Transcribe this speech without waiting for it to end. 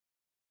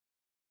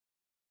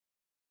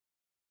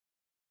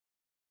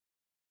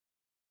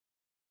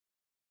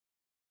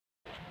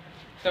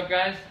What's up,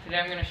 guys? Today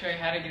I'm going to show you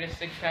how to get a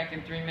six-pack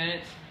in 3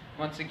 minutes.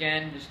 Once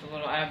again, just a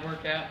little ab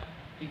workout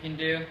you can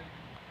do.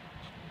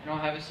 I don't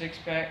have a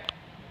six-pack.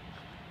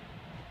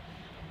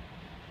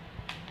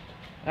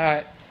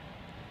 Alright,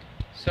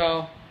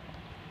 so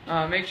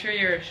make sure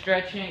you're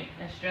stretching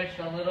and stretched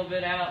a little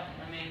bit out.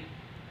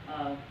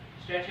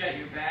 Stretch out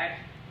your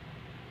back.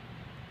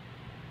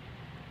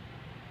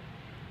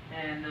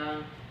 And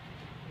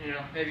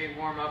maybe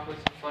warm up with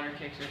some flutter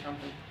kicks or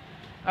something.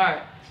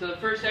 Alright, so the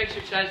first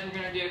exercise we're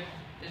going to do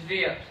is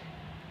V-ups.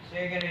 So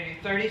you're going to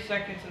do 30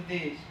 seconds of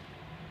these.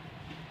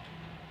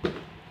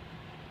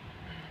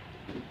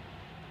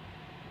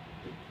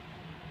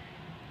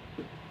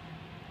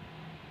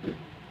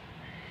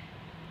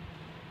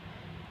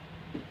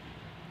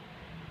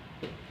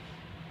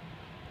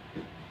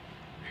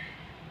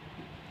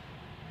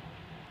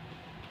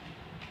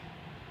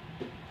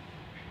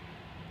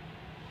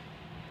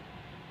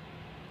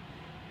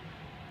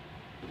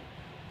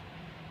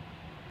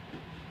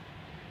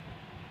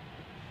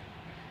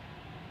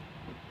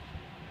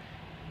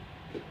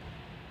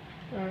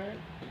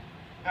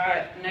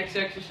 Alright, next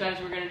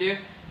exercise we're going to do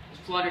is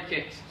flutter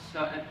kicks.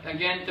 So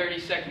again, 30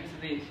 seconds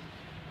of these.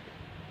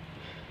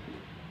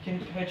 You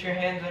can put your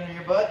hands under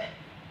your butt.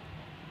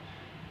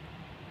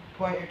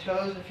 Point your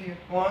toes if you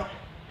want.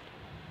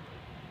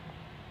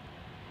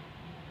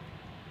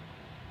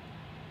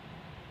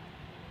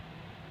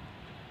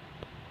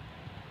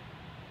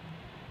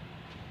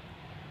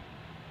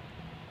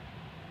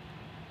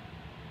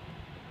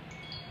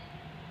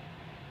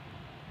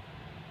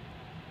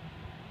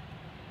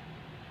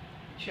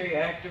 Make sure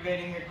you're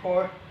activating your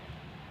core.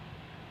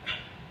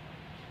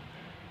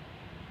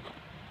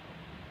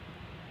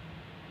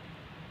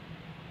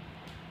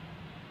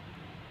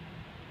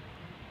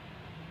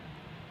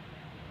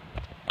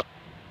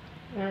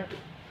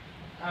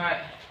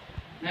 Alright,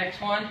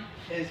 next one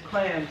Is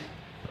clams.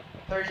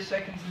 30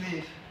 seconds of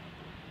these.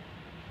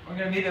 We're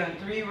going to be doing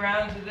 3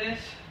 rounds of this.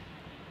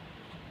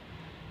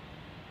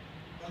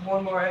 And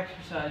 1 more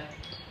exercise.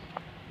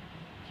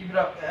 Keep it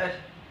up, guys.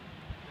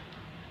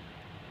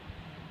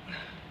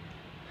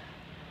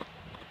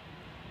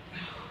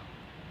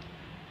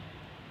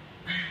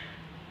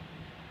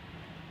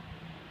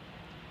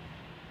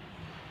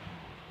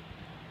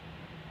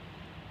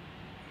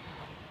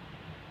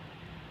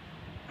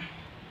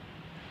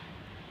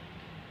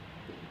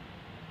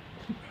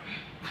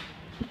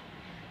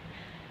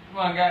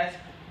 Come on, guys.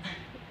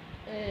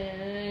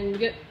 And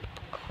good.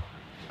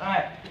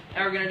 Alright.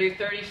 Now we're going to do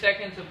 30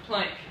 seconds of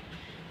plank.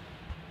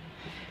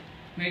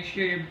 Make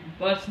sure your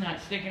butt's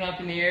not sticking up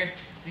in the air.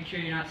 Make sure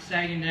you're not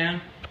sagging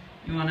down.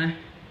 You want to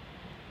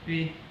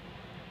be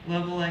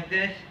level like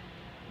this.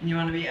 And you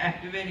want to be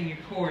activating your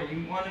core.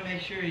 You want to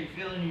make sure you're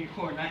feeling your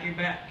core, not your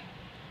back.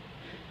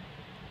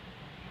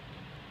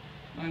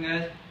 Come on,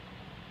 guys.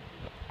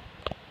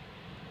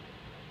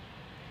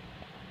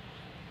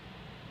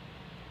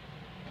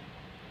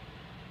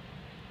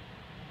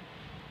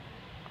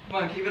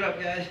 Come on, keep it up,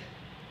 guys.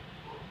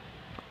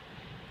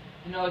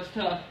 You know it's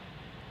tough.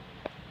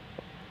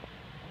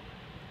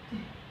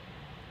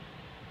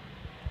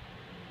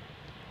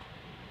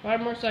 Five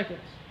more seconds.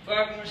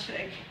 5 more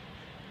seconds.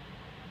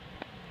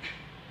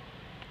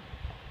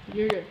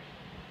 You're good.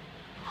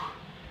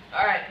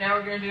 Alright, now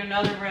we're going to do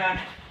another round.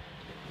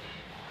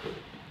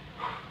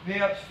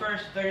 V-ups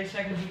first, 30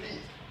 seconds of these.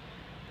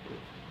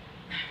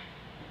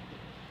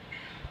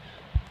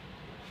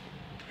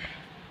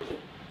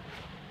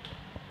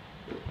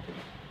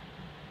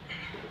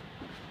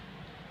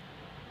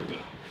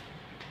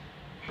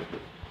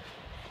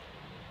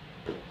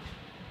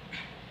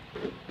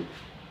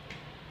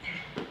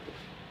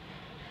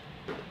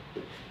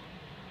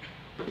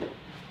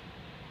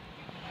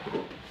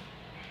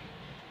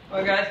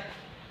 Alright,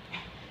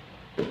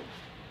 guys.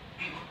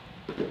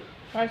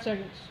 5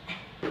 seconds.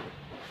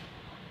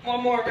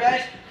 1 more,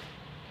 guys.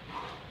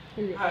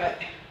 You're good. Alright.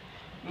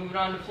 Moving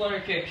on to flutter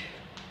kicks.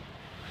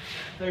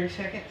 30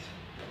 seconds.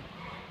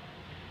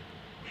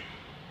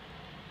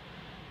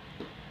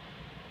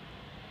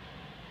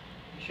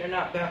 Make sure you're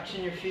not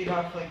bouncing your feet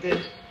off like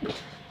this.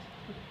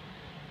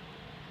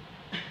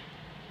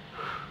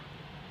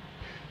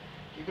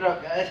 Keep it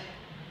up, guys.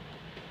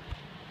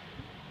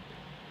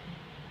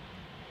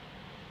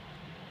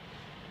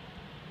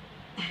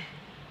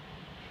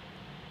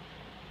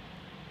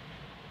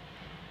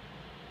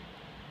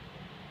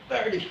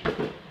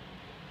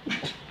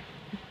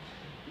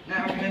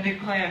 Now we're going to do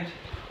clams.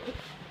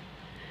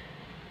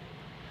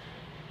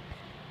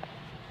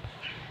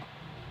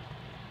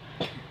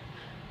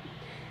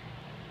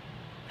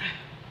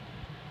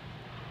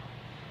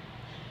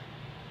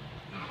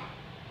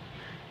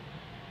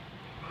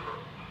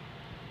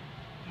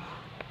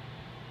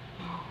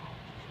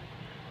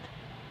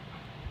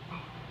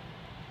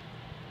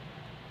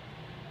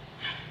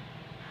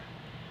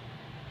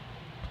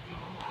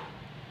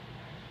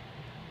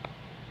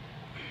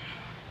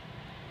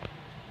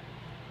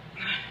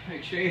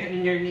 Make sure you're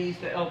hitting your knees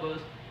to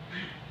elbows.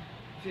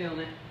 Feeling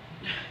it.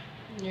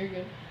 You're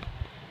good.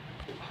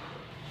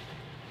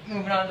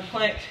 Moving on to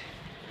planks.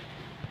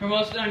 We're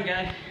almost done,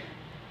 guys.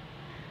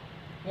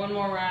 One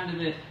more round of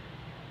this.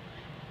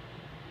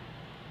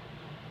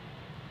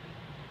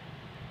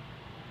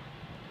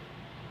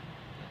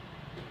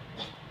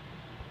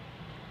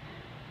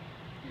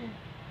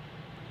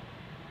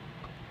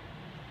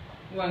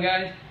 Come on,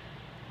 guys.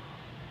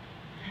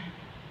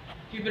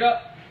 Keep it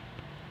up.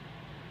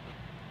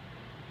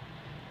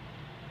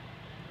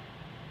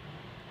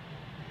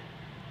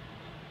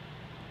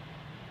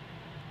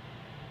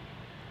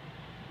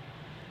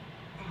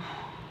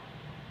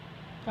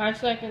 Five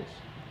seconds.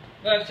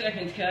 5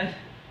 seconds, guys.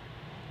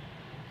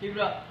 Keep it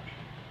up.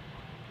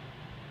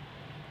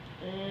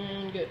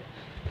 And good.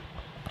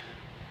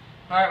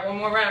 Alright, one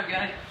more round,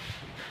 guys.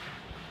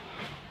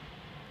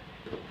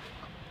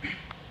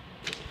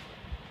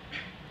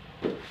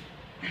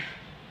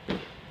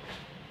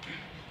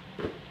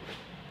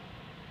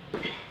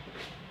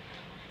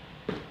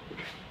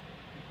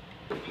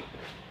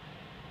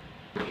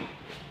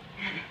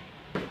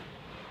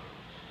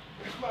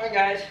 Come on,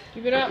 guys.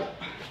 Keep it up.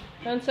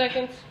 10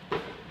 seconds.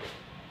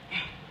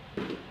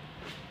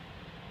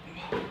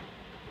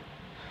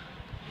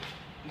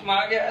 Come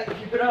on, guys.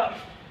 Keep it up.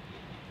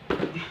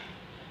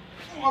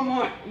 One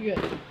more. You're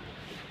good.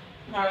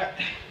 Alright.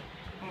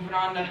 Moving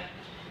on to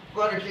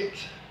flutter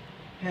kicks.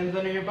 Hands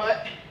under your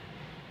butt.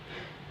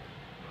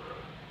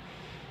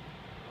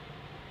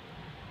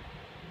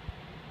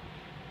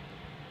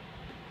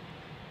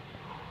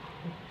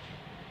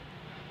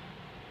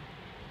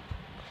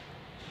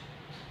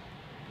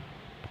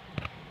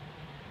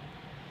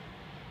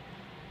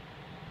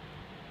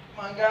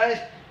 Come on, guys.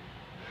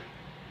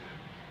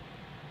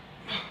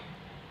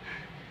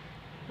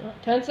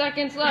 10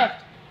 seconds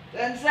left.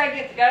 10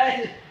 seconds,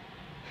 guys.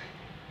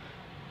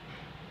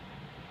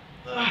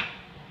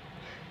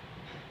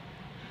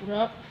 Keep it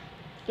up.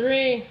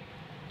 3,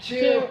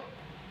 2,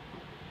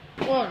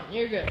 1.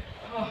 You're good.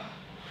 Oh.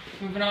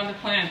 Moving on to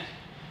clamps.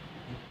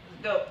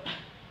 Let's go.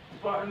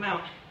 Bar them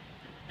out.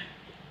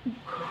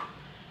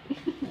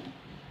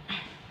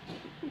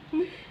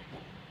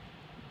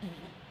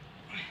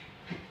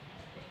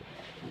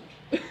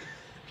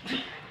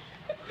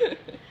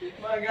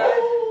 Come on, guys.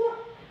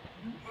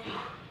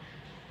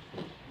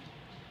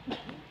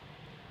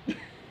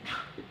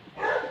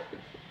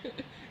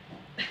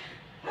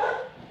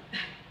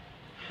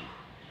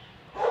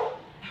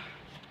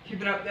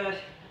 Keep it up, guys.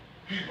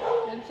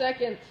 10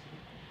 seconds.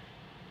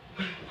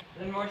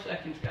 10 more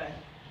seconds, guys.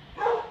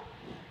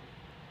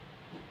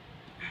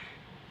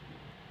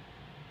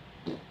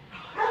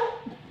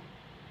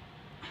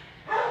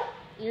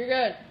 You're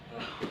good.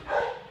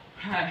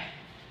 Alright.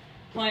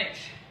 Planks.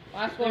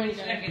 Last one, 30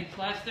 guys. seconds.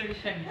 Last 30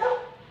 seconds.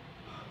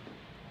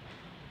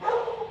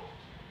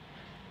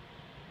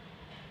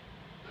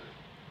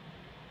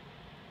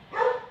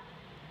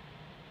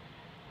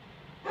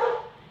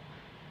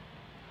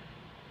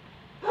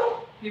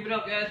 Keep it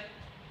up, guys.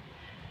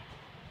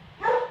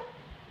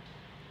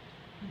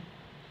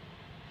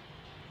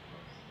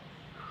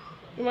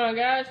 Come on,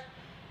 guys.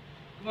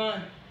 Come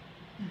on.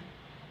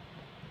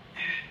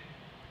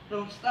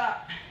 Don't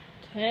stop.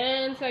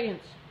 10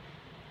 seconds.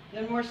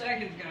 10 more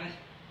seconds, guys.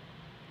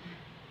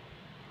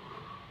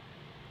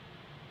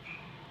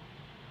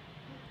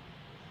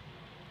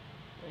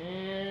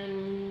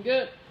 And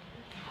good.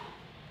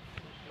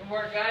 Good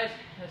work, guys.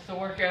 That's the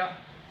workout.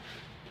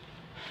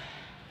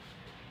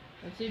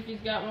 Let's see if he's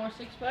got more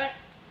six-pack.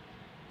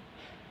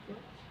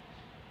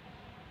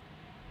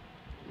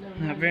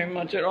 Not very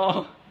much at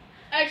all.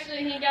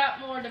 Actually, he got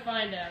more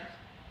defined abs.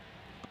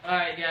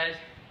 Alright, guys.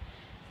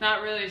 It's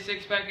not really a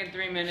six-pack in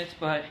 3 minutes,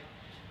 but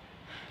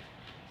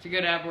it's a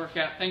good ab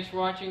workout. Thanks for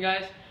watching,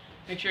 guys.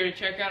 Make sure to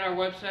check out our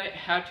website,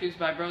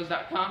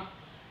 howtosbybros.com.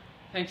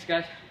 Thanks,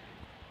 guys.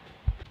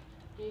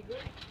 You good?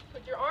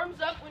 Put your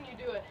arms up when you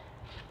do it.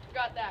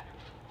 Got that.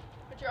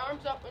 Put your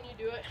arms up when you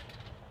do it.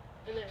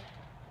 And then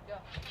go.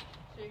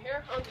 So you're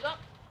here, arms up,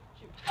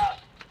 shoot up.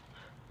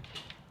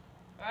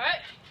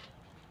 Alright?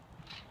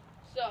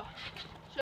 So